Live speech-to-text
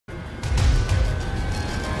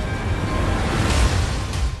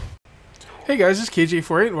Hey guys, it's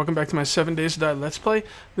KJ48 and welcome back to my 7 Days to Die Let's Play.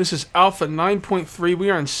 This is Alpha 9.3. We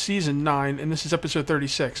are on Season 9 and this is Episode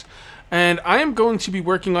 36. And I am going to be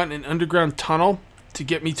working on an underground tunnel to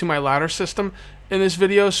get me to my ladder system in this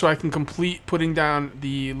video so I can complete putting down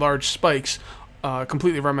the large spikes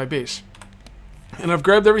completely around my base. And I've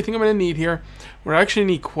grabbed everything I'm going to need here. We're actually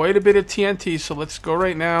need quite a bit of TNT, so let's go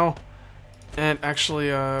right now. And actually,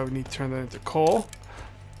 we need to turn that into coal.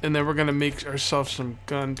 And then we're going to make ourselves some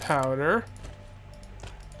gunpowder.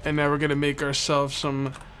 And now we're going to make ourselves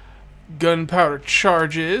some gunpowder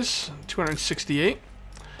charges. 268.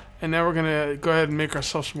 And now we're going to go ahead and make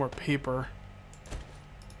ourselves some more paper.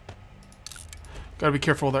 Got to be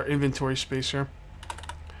careful with our inventory space here.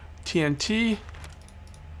 TNT.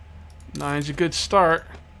 9's a good start.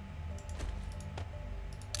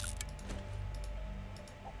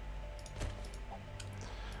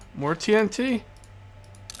 More TNT.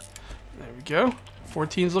 There we go.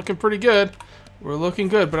 14's looking pretty good. We're looking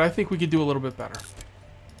good, but I think we could do a little bit better.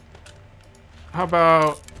 How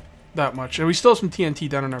about that much? And we still have some TNT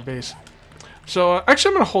down in our base. So, actually,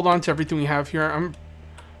 I'm going to hold on to everything we have here.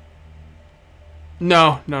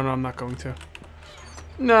 No, I'm not going to.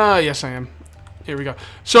 No, yes, I am. Here we go.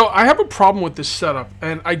 So, I have a problem with this setup,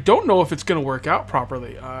 and I don't know if it's going to work out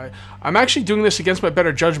properly. I'm actually doing this against my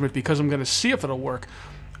better judgment because I'm going to see if it'll work.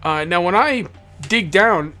 Now, when I dig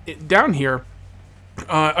down here,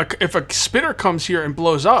 if a spitter comes here and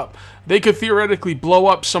blows up, they could theoretically blow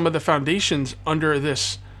up some of the foundations under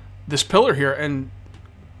this pillar here and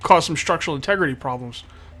cause some structural integrity problems.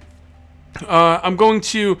 I'm going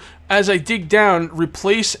to, as I dig down,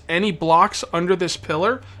 replace any blocks under this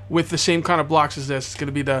pillar with the same kind of blocks as this. It's going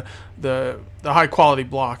to be the high quality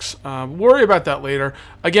blocks. Worry about that later.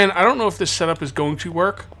 Again, I don't know if this setup is going to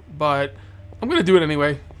work, but I'm going to do it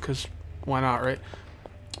anyway, because why not, right?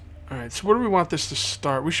 Alright, so where do we want this to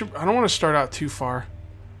start? I don't want to start out too far.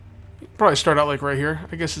 Probably start out like right here.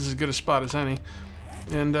 I guess this is as good a spot as any.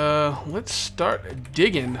 And let's start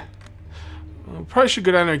digging. Probably should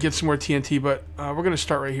go down there and get some more TNT, but we're going to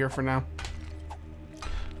start right here for now.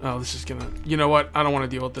 Oh, this is going to... You know what? I don't want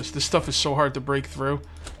to deal with this. This stuff is so hard to break through.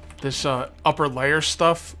 This upper layer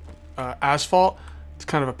stuff, asphalt, it's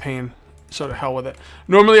kind of a pain. So to hell with it.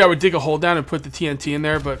 Normally I would dig a hole down and put the TNT in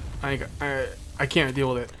there, but I can't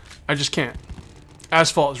deal with it. I just can't.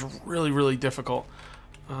 Asphalt is really, really difficult.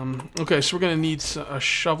 Okay, so we're going to need a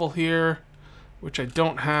shovel here, which I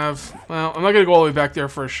don't have. Well, I'm not going to go all the way back there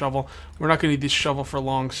for a shovel. We're not going to need this shovel for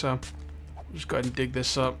long, so we'll just go ahead and dig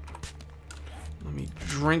this up. Let me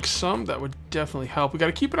drink some. That would definitely help. We got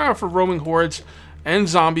to keep an eye out for roaming hordes and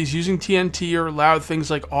zombies. Using TNT or loud things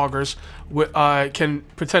like augers can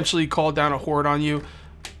potentially call down a horde on you.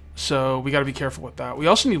 So we got to be careful with that. We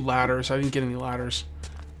also need ladders. I didn't get any ladders.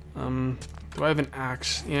 Do I have an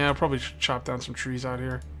axe? Yeah, I'll probably chop down some trees out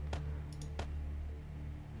here.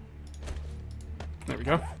 There we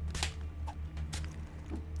go.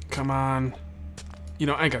 Come on. You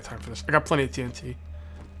know, I ain't got time for this. I got plenty of TNT.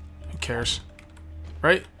 Who cares?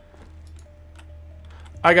 Right?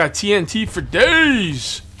 I got TNT for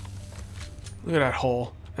days! Look at that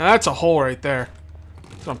hole. Now that's a hole right there.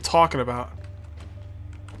 That's what I'm talking about.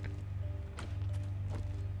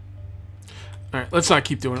 Alright, let's not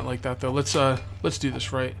keep doing it like that though. Let's do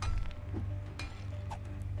this right.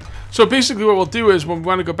 So basically what we'll do is when we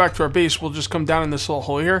want to go back to our base, we'll just come down in this little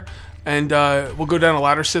hole here. And we'll go down a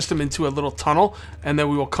ladder system into a little tunnel. And then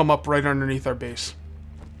we will come up right underneath our base.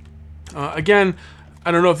 Again,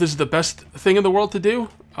 I don't know if this is the best thing in the world to do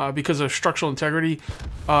because of structural integrity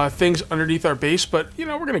things underneath our base, but you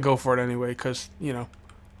know, we're gonna go for it anyway because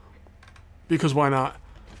why not?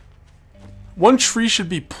 One tree should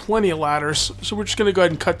be plenty of ladders, so we're just gonna go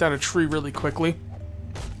ahead and cut down a tree really quickly.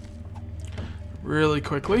 Really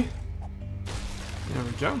quickly. There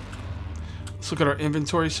we go. Let's look at our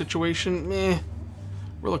inventory situation. Meh.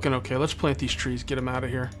 We're looking okay. Let's plant these trees, get them out of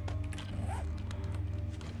here.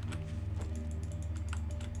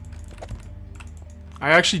 I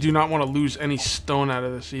actually do not want to lose any stone out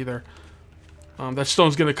of this either. That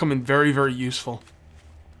stone's going to come in very, very useful.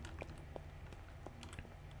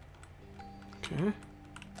 Okay.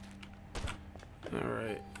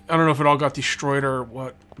 Alright. I don't know if it all got destroyed or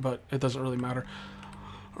what, but it doesn't really matter.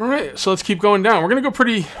 Alright, so let's keep going down. We're going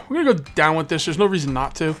to go down with this. There's no reason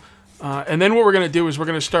not to. And then what we're going to do is we're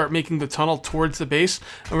going to start making the tunnel towards the base.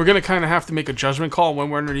 And we're going to kind of have to make a judgment call when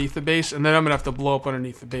we're underneath the base. And then I'm going to have to blow up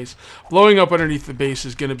underneath the base. Blowing up underneath the base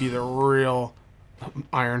is going to be the real...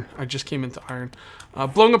 Iron. I just came into iron.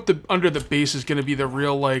 Blowing up under the base is going to be the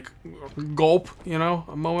real, like, gulp, you know,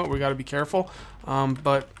 a moment. We got to be careful.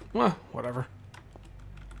 But, well, whatever.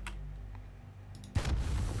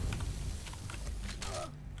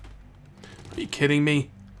 you kidding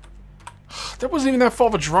me? That wasn't even that fall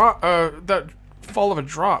of a drop. That fall of a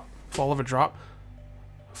drop. Fall of a drop.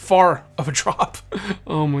 Far of a drop.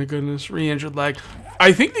 Oh my goodness. Re-injured leg.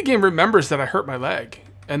 I think the game remembers that I hurt my leg.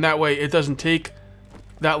 And that way it doesn't take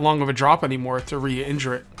that long of a drop anymore to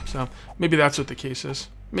re-injure it. So maybe that's what the case is.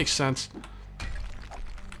 Makes sense.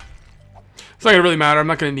 It's not gonna really matter. I'm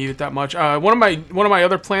not gonna need it that much. One of my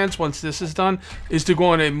other plans once this is done is to go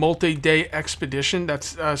on a multi-day expedition.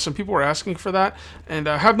 That's some people were asking for that, and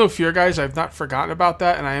have no fear, guys. I've not forgotten about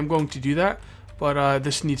that, and I am going to do that. But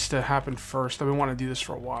this needs to happen first. I've been wanting to do this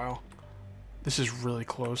for a while. This is really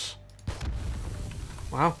close.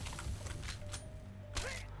 Wow.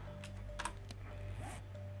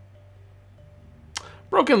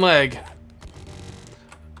 Broken leg.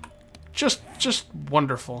 Just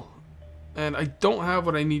wonderful. And I don't have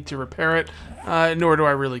what I need to repair it, nor do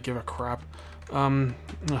I really give a crap. Oh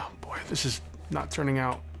boy, this is not turning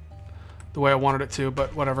out the way I wanted it to,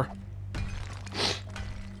 but whatever.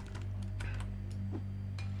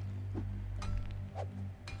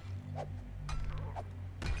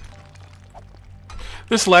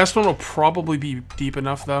 This last one will probably be deep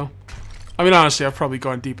enough, though. I mean, honestly, I've probably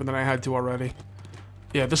gone deeper than I had to already.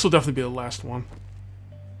 Yeah, this will definitely be the last one.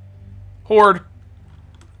 Horde!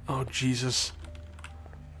 Oh, Jesus.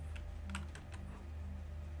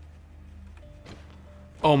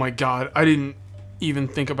 Oh my god, I didn't even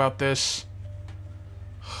think about this.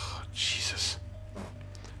 Oh, Jesus.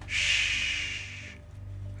 Shh.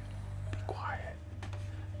 Be quiet.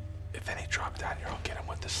 If any drop down here, I'll get him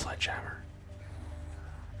with the sledgehammer.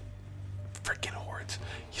 Freaking hordes.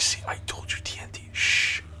 You see, I told you TNT.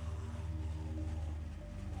 Shh.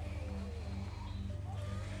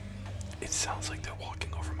 It sounds like they're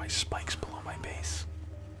walking over my spikes below my base.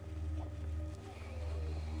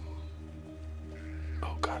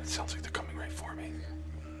 Oh god, it sounds like they're coming right for me.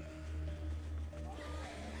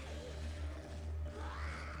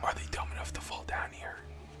 Are they dumb enough to fall down here?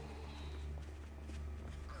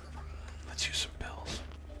 Let's use some pills.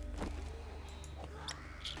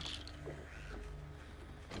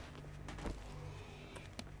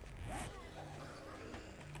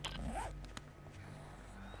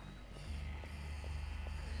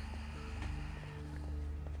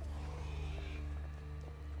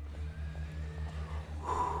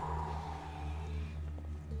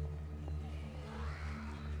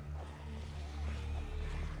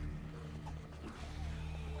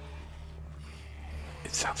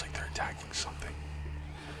 It sounds like they're attacking something.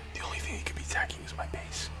 The only thing they could be attacking is my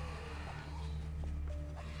base.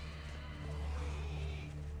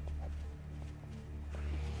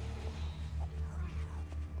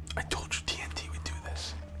 I told you TNT would do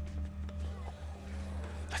this.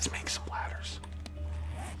 Let's make some ladders.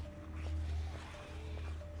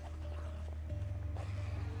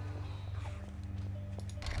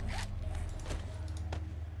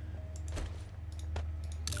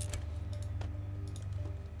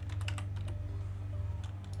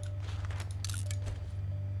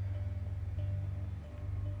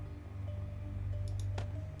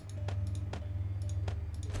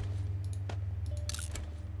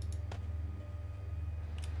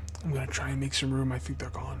 I'm gonna try and make some room. I think they're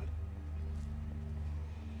gone.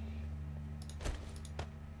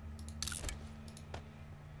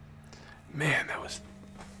 Man, that was...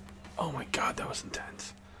 Oh my god, that was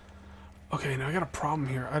intense. Okay, now I got a problem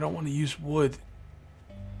here. I don't want to use wood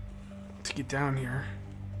to get down here.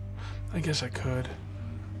 I guess I could.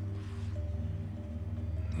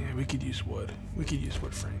 Yeah, we could use wood. We could use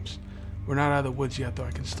wood frames. We're not out of the woods yet, though.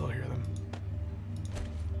 I can still hear them.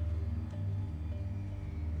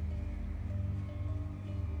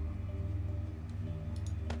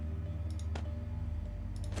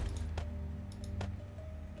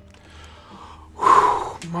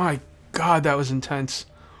 My god, that was intense.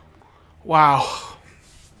 Wow.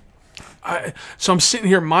 So I'm sitting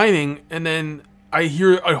here mining, and then I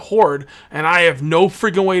hear a horde, and I have no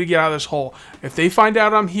freaking way to get out of this hole. If they find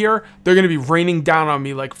out I'm here, they're going to be raining down on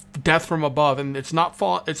me like death from above, and it's not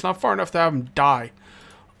far enough to have them die.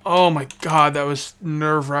 Oh my god, that was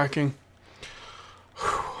nerve-wracking.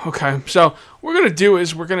 Okay, so what we're going to do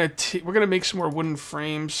is we're going to make some more wooden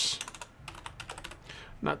frames.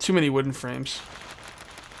 Not too many wooden frames.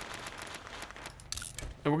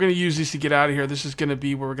 And we're going to use these to get out of here. This is going to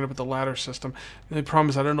be where we're going to put the ladder system. And the problem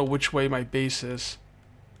is I don't know which way my base is.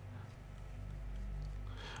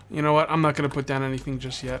 You know what? I'm not going to put down anything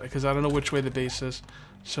just yet because I don't know which way the base is.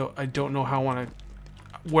 So I don't know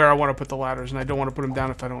where I want to put the ladders. And I don't want to put them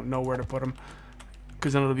down if I don't know where to put them.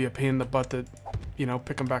 Because then it'll be a pain in the butt to, you know,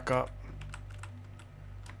 pick them back up.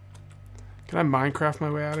 Can I Minecraft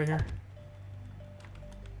my way out of here?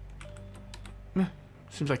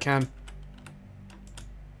 Seems I can.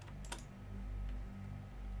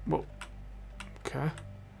 Whoa. Okay.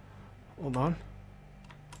 Hold on.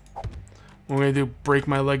 What am I going to do? Break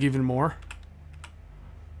my leg even more?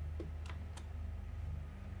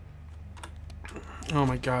 Oh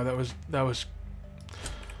my god, that was...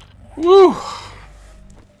 Woo!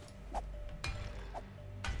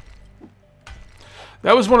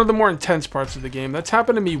 That was one of the more intense parts of the game. That's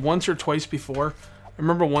happened to me once or twice before. I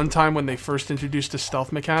remember one time when they first introduced the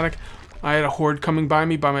stealth mechanic, I had a horde coming by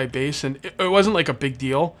me by my base, and it wasn't like a big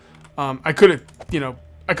deal. I could have,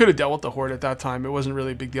 I could have dealt with the horde at that time. It wasn't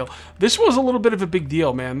really a big deal. This was a little bit of a big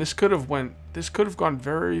deal, man. This could have gone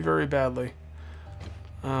very, very badly.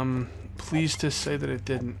 Pleased to say that it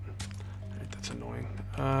didn't. Right, that's annoying.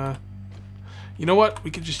 You know what? We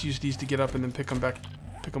could just use these to get up and then pick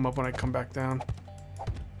them up when I come back down.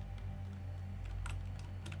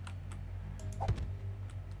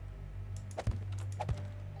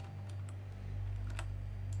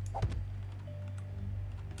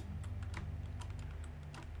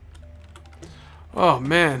 Oh,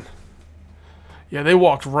 man. Yeah, they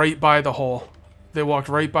walked right by the hole. They walked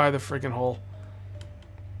right by the freaking hole.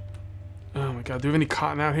 Oh, my God. Do we have any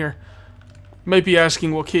cotton out here? You might be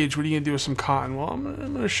asking, well, Cage, what are you going to do with some cotton? Well, I'm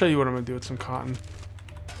going to show you what I'm going to do with some cotton.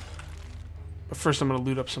 But first, I'm going to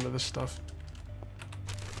loot up some of this stuff.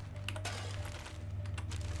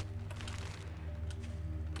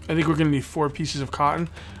 I think we're going to need 4 pieces of cotton.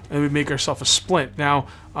 And we make ourselves a splint. Now,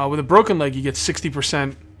 with a broken leg, you get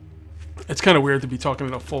 60%. It's kind of weird to be talking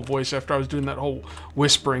in a full voice after I was doing that whole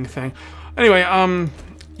whispering thing. Anyway,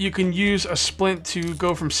 you can use a splint to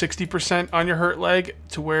go from 60% on your hurt leg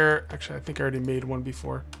to where... Actually, I think I already made one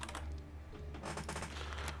before.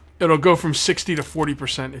 It'll go from 60 to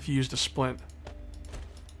 40% if you used a splint.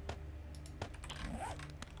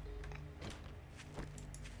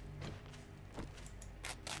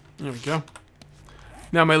 There we go.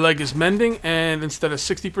 Now my leg is mending, and instead of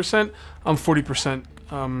 60%, I'm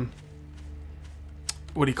 40%.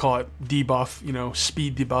 What do you call it? Debuff,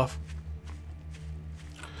 speed debuff.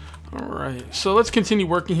 Alright, so let's continue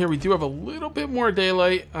working here. We do have a little bit more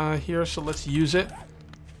daylight here, so let's use it.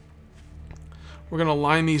 We're going to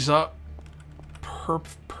line these up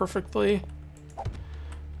perfectly.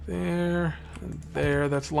 There, and there.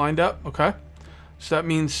 That's lined up. Okay. So that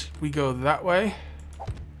means we go that way.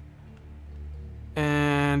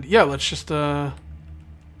 And yeah, let's just... Yeah,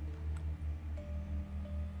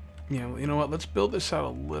 you know what? Let's build this out a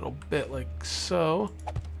little bit like so.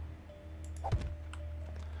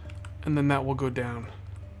 And then that will go down.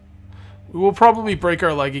 We will probably break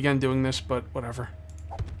our leg again doing this, but whatever.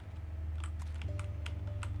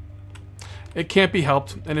 It can't be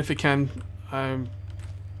helped, and if it can, I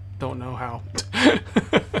don't know how.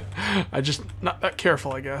 I'm just not that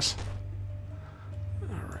careful, I guess.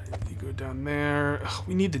 Alright, you go down there. Ugh,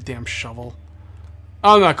 we need the damn shovel.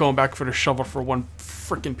 I'm not going back for the shovel for one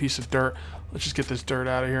freaking piece of dirt. Let's just get this dirt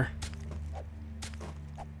out of here.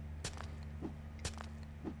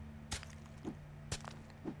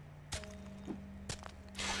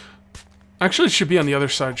 Actually, it should be on the other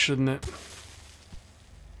side, shouldn't it?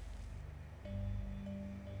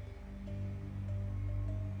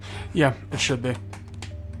 Yeah, it should be.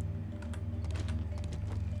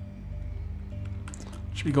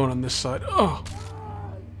 Should be going on this side. Oh!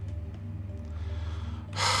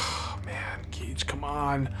 Come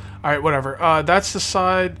on. Alright, whatever. That's the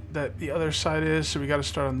side that the other side is, so we got to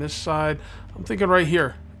start on this side. I'm thinking right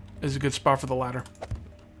here is a good spot for the ladder.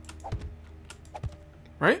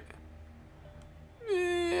 Right?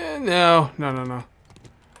 No.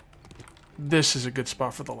 This is a good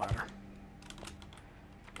spot for the ladder.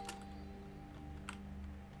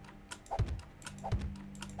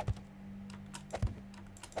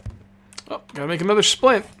 Oh, gotta make another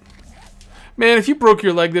splint. Man, if you broke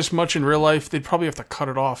your leg this much in real life, they'd probably have to cut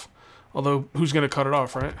it off. Although, who's going to cut it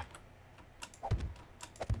off, right?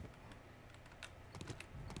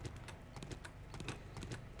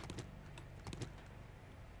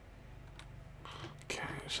 Okay,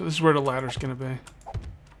 so this is where the ladder's going to be.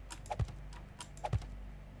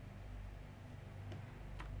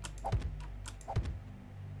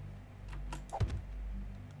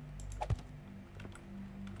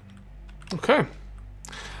 Okay.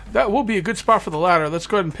 That will be a good spot for the ladder. Let's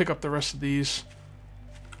go ahead and pick up the rest of these.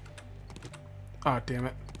 Ah, damn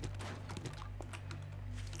it.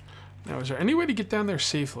 Now, is there any way to get down there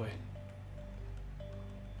safely?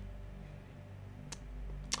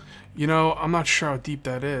 I'm not sure how deep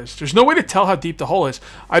that is. There's no way to tell how deep the hole is.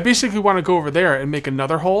 I basically want to go over there and make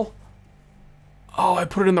another hole. Oh, I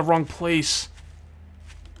put it in the wrong place.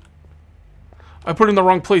 I put it in the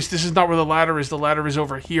wrong place. This is not where the ladder is. The ladder is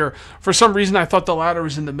over here. For some reason, I thought the ladder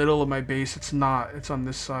was in the middle of my base. It's not. It's on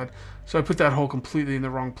this side. So I put that hole completely in the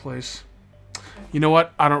wrong place. You know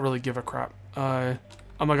what? I don't really give a crap. I'm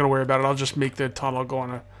not going to worry about it. I'll just make the tunnel go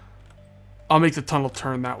on a... I'll make the tunnel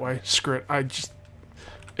turn that way. Screw it.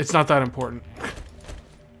 It's not that important.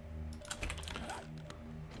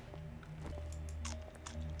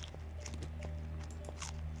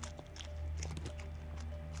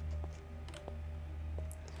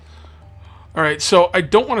 Alright, so I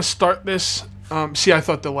don't want to start this. See, I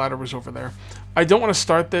thought the ladder was over there. I don't want to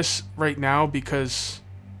start this right now because...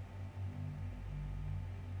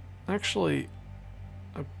 Actually,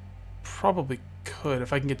 I probably could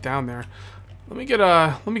if I can get down there. Let me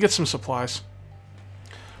get some supplies.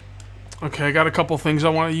 Okay, I got a couple things I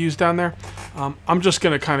want to use down there. I'm just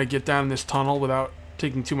going to kind of get down this tunnel without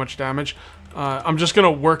taking too much damage. I'm just going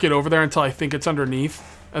to work it over there until I think it's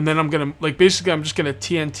underneath. And then I'm going to, like, basically I'm just going to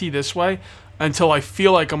TNT this way until I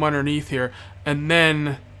feel like I'm underneath here. And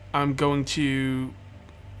then I'm going to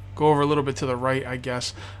go over a little bit to the right, I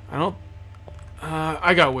guess.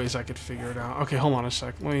 I got ways I could figure it out. Okay, hold on a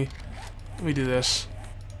sec. Let me do this.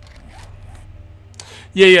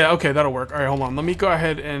 Yeah, okay, that'll work. Alright, hold on. Let me go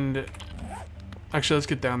ahead and... Actually, let's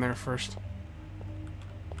get down there first.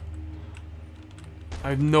 I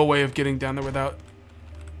have no way of getting down there without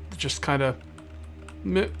just kind of...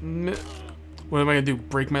 What am I going to do?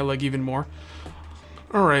 Break my leg even more?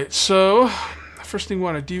 Alright, so... The first thing we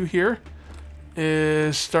want to do here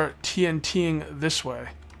is start TNTing this way.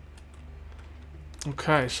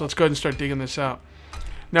 Okay, so let's go ahead and start digging this out.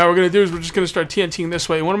 Now what we're going to do is we're just going to start TNTing this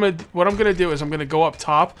way. And what I'm going to do is I'm going to go up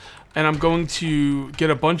top and I'm going to get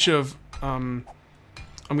a bunch of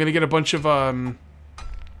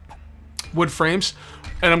wood frames,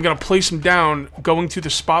 and I'm going to place them down going to the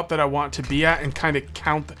spot that I want to be at and kind of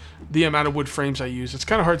count the amount of wood frames I use. It's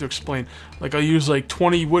kind of hard to explain. Like I'll use like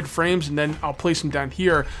 20 wood frames and then I'll place them down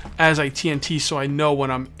here as I TNT so I know when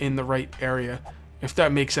I'm in the right area. If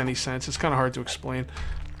that makes any sense. It's kind of hard to explain.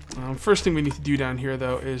 First thing we need to do down here,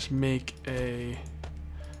 though, is make a...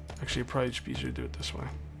 Actually, it'd probably just be easier to do it this way.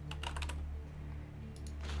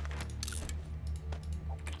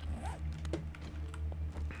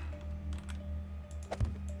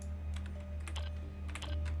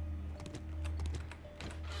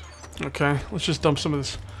 Okay, let's just dump some of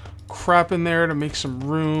this crap in there to make some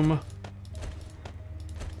room.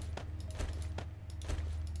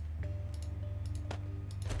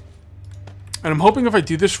 And I'm hoping if I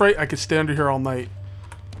do this right, I could stay under here all night.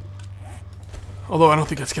 Although I don't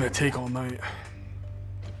think it's going to take all night.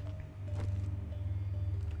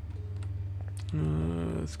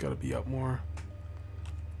 It's got to be up more.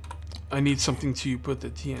 I need something to put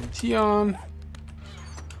the TNT on.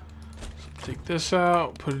 So take this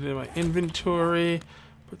out, put it in my inventory.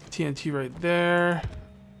 Put the TNT right there.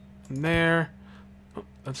 And there. Oh,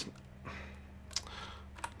 that's...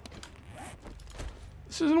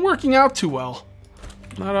 This isn't working out too well.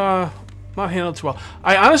 Not handled too well.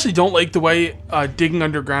 I honestly don't like the way digging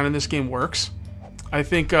underground in this game works. I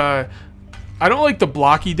think I don't like the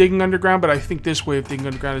blocky digging underground, but I think this way of digging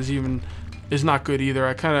underground is not good either.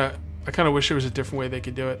 I kind of wish there was a different way they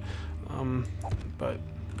could do it. But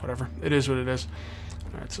whatever. It is what it is.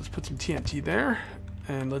 All right, so let's put some TNT there,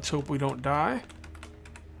 and let's hope we don't die.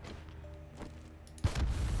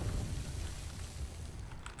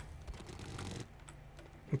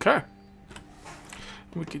 Okay.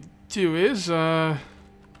 What we could do is, we gotta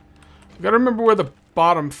remember where the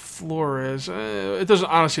bottom floor is.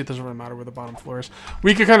 Honestly, it doesn't really matter where the bottom floor is.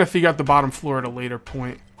 We could kind of figure out the bottom floor at a later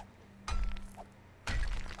point.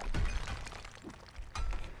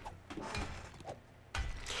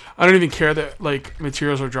 I don't even care that, like,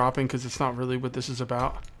 materials are dropping because it's not really what this is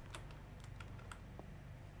about.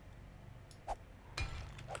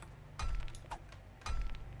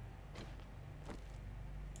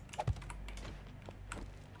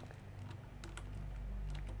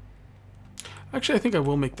 Actually, I think I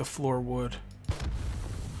will make the floor wood.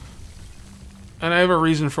 And I have a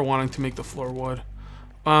reason for wanting to make the floor wood.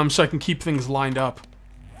 So I can keep things lined up.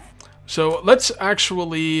 So let's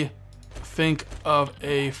actually think of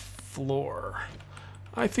a floor.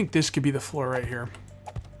 I think this could be the floor right here.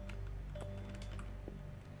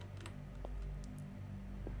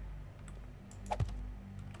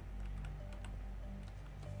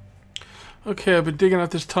 Okay, I've been digging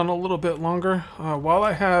out this tunnel a little bit longer. While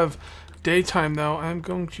I have daytime, though, I'm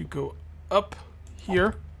going to go up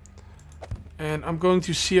here. And I'm going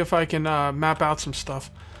to see if I can map out some stuff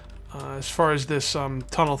as far as this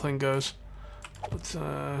tunnel thing goes. Let's...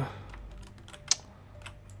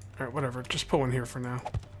 Alright, whatever. Just put one here for now.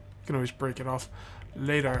 can always break it off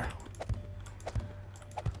later.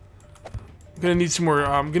 I'm gonna need some more.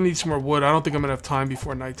 I'm gonna need some more wood. I don't think I'm gonna have time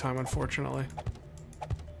before nighttime, unfortunately.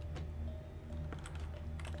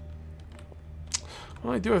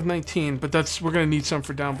 Well, I do have 19, but we're gonna need some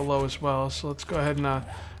for down below as well. So let's go ahead and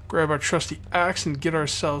grab our trusty axe and get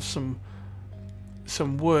ourselves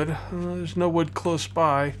some wood. There's no wood close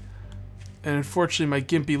by, and unfortunately, my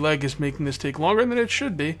gimpy leg is making this take longer than it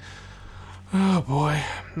should be. Oh boy,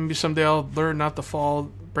 maybe someday I'll learn not to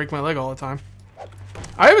fall, break my leg all the time.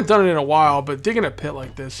 I haven't done it in a while, but digging a pit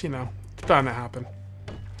like this, you know, it's bound to happen.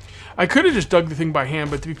 I could have just dug the thing by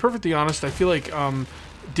hand, but to be perfectly honest, I feel like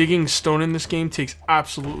digging stone in this game takes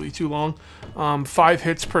absolutely too long. 5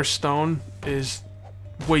 hits per stone is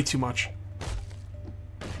way too much.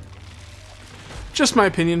 Just my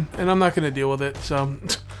opinion, and I'm not going to deal with it, so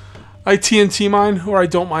I TNT mine, or I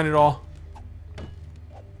don't mine at all.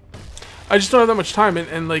 I just don't have that much time,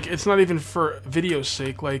 and like, it's not even for video's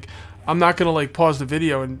sake. Like, I'm not gonna like pause the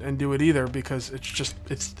video and do it either, because it's just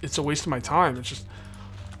it's a waste of my time. It's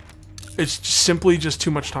just simply just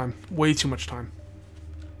too much time, way too much time.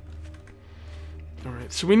 All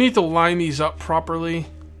right, so we need to line these up properly.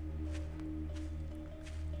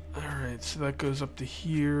 All right, so that goes up to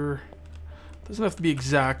here. Doesn't have to be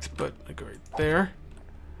exact, but I go right there.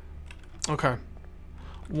 Okay,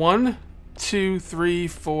 1, 2, 3,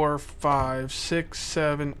 4, 5, 6,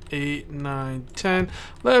 7, 8, 9, 10,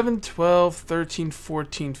 11, 12, 13,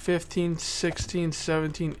 14, 15, 16,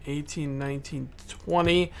 17, 18, 19,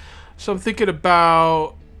 20. So I'm thinking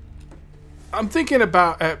about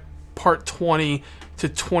at part 20 to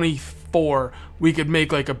 24, we could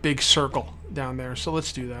make like a big circle down there. So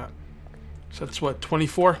let's do that. So that's what,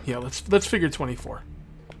 24? Yeah, let's figure 24.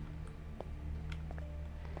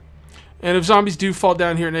 And if zombies do fall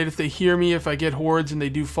down here at night, if they hear me, if I get hordes and they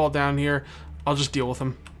do fall down here, I'll just deal with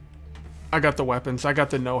them. I got the weapons. I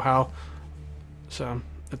got the know-how. So,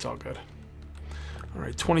 it's all good.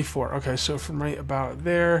 Alright, 24. Okay, so from right about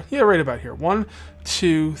there. Yeah, right about here. 1,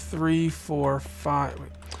 2, 3, 4, 5. Wait.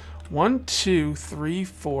 1, 2, 3,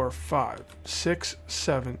 4, 5, 6,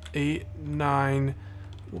 7, 8, 9.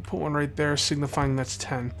 We'll put one right there, signifying that's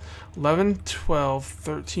 10. 11, 12,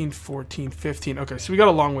 13, 14, 15. Okay, so we got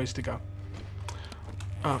a long ways to go.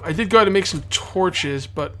 I did go ahead and make some torches,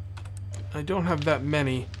 but I don't have that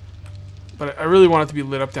many. But I really want it to be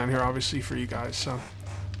lit up down here, obviously, for you guys. So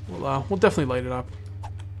we'll definitely light it up.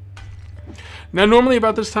 Now, normally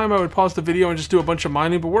about this time, I would pause the video and just do a bunch of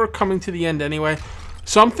mining, but we're coming to the end anyway.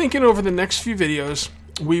 So I'm thinking over the next few videos,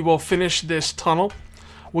 we will finish this tunnel.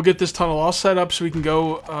 We'll get this tunnel all set up so we can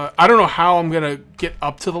go. I don't know how I'm gonna get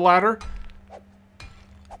up to the ladder.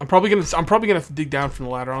 I'm probably gonna have to dig down from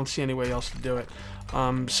the ladder. I don't see any way else to do it.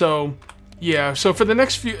 So yeah. So for the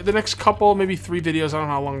next couple, maybe 3 videos, I don't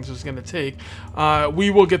know how long this is gonna take. We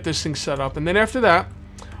will get this thing set up, and then after that,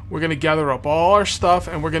 we're gonna gather up all our stuff,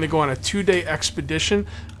 and we're gonna go on a 2-day expedition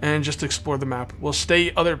and just explore the map. We'll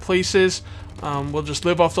stay other places. We'll just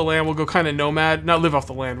live off the land. We'll go kind of nomad. Not live off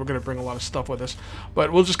the land. We're going to bring a lot of stuff with us.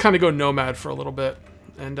 But we'll just kind of go nomad for a little bit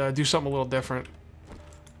and do something a little different.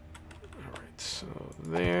 Alright, so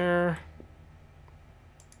there.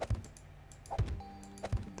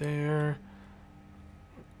 There.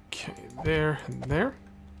 Okay, there and there.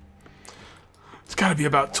 It's got to be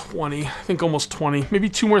about 20. I think almost 20. Maybe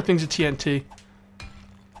 2 more things of TNT.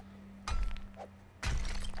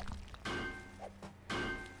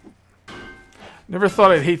 Never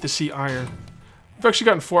thought I'd hate to see iron. I've actually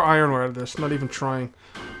gotten 4 iron ore out of this. Not even trying.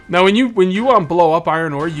 Now, when you blow up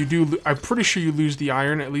iron ore, you do. I'm pretty sure you lose the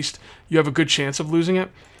iron. At least you have a good chance of losing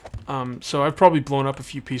it. So I've probably blown up a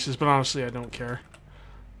few pieces, but honestly, I don't care.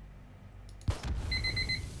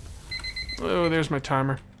 Oh, there's my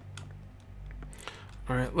timer.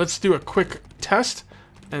 All right, let's do a quick test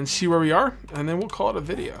and see where we are, and then we'll call it a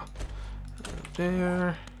video.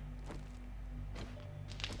 There.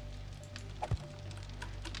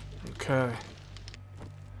 Okay.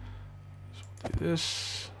 So we'll do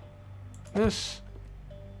this.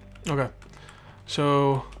 Okay.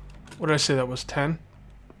 So, what did I say that was? 10?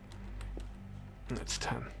 That's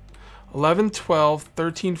 10. 11, 12,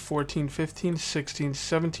 13, 14, 15, 16,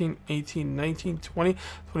 17, 18, 19, 20,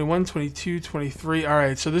 21, 22, 23. All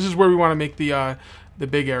right, so this is where we want to make the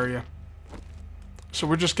big area. So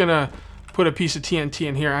we're just going to put a piece of TNT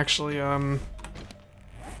in here. Actually,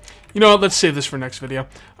 you know what? Let's save this for next video.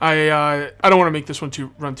 I don't want to make this one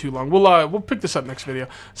run too long. We'll pick this up next video.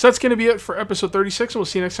 So that's going to be it for episode 36, and we'll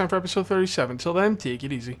see you next time for episode 37. Till then, take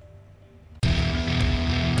it easy.